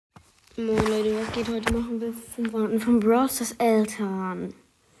Moin Leute, was geht heute? Machen wir 5 Runden von Bros. Eltern.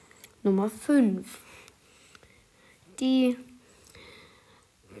 Nummer 5. Die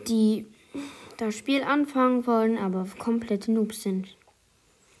das Spiel anfangen wollen, aber komplette Noobs sind.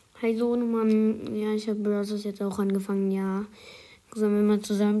 Hey Sohnemann, ja, ich habe Bros. Jetzt auch angefangen, ja. Sollen wir mal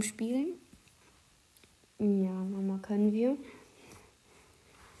zusammen spielen? Ja, Mama, können wir.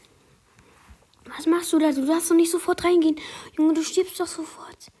 Was machst du da? Du darfst doch nicht sofort reingehen. Junge, du stirbst doch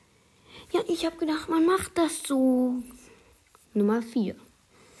sofort. Ja, ich habe gedacht, man macht das so. Nummer 4.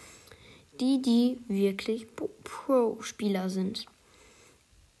 Die wirklich Pro-Spieler sind.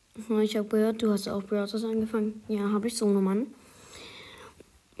 Ich habe gehört, du hast auch Browsers angefangen. Ja, habe ich so, Mann.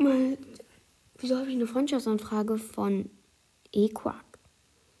 Wieso habe ich eine Freundschaftsanfrage von Equack?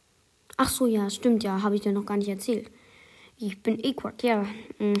 Ach so, ja, stimmt, ja, habe ich dir noch gar nicht erzählt. Ich bin Equack, ja.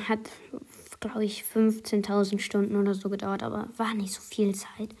 Hat, glaube ich, 15.000 Stunden oder so gedauert, aber war nicht so viel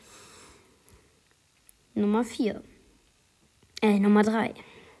Zeit. Nummer 3.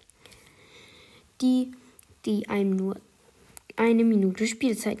 Die einem nur 1 Minute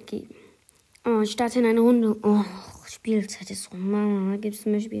Spielzeit geben. Oh, ich starte in eine Runde. Oh, Spielzeit ist so. Mama, gibst du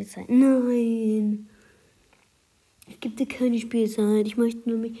mir Spielzeit? Nein. Ich gebe dir keine Spielzeit. Ich möchte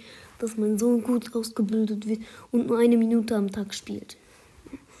nämlich, dass mein Sohn gut ausgebildet wird und nur 1 Minute am Tag spielt.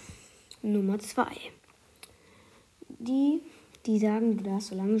 Nummer 2. Die sagen, du darfst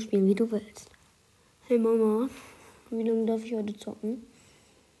so lange spielen, wie du willst. Hey Mama, wie lange darf ich heute zocken?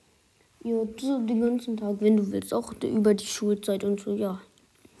 Ja, so den ganzen Tag, wenn du willst. Auch über die Schulzeit und so, ja.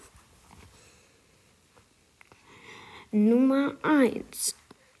 Nummer 1.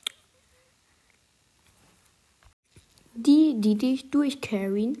 Die dich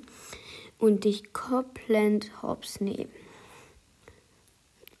durchcarryen und dich komplett hops nehmen.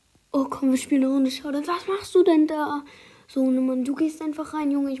 Oh, komm, wir spielen eine Runde. Schau, was machst du denn da? So, Mann, du gehst einfach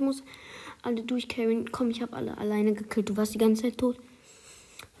rein, Junge. Ich muss alle durchcarryen. Komm, ich habe alle alleine gekillt. Du warst die ganze Zeit tot.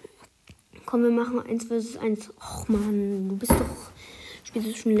 Komm, wir machen 1 vs 1. Och, Mann, spielst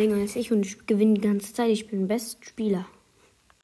du schon länger als ich und ich gewinne die ganze Zeit. Ich bin der beste Spieler.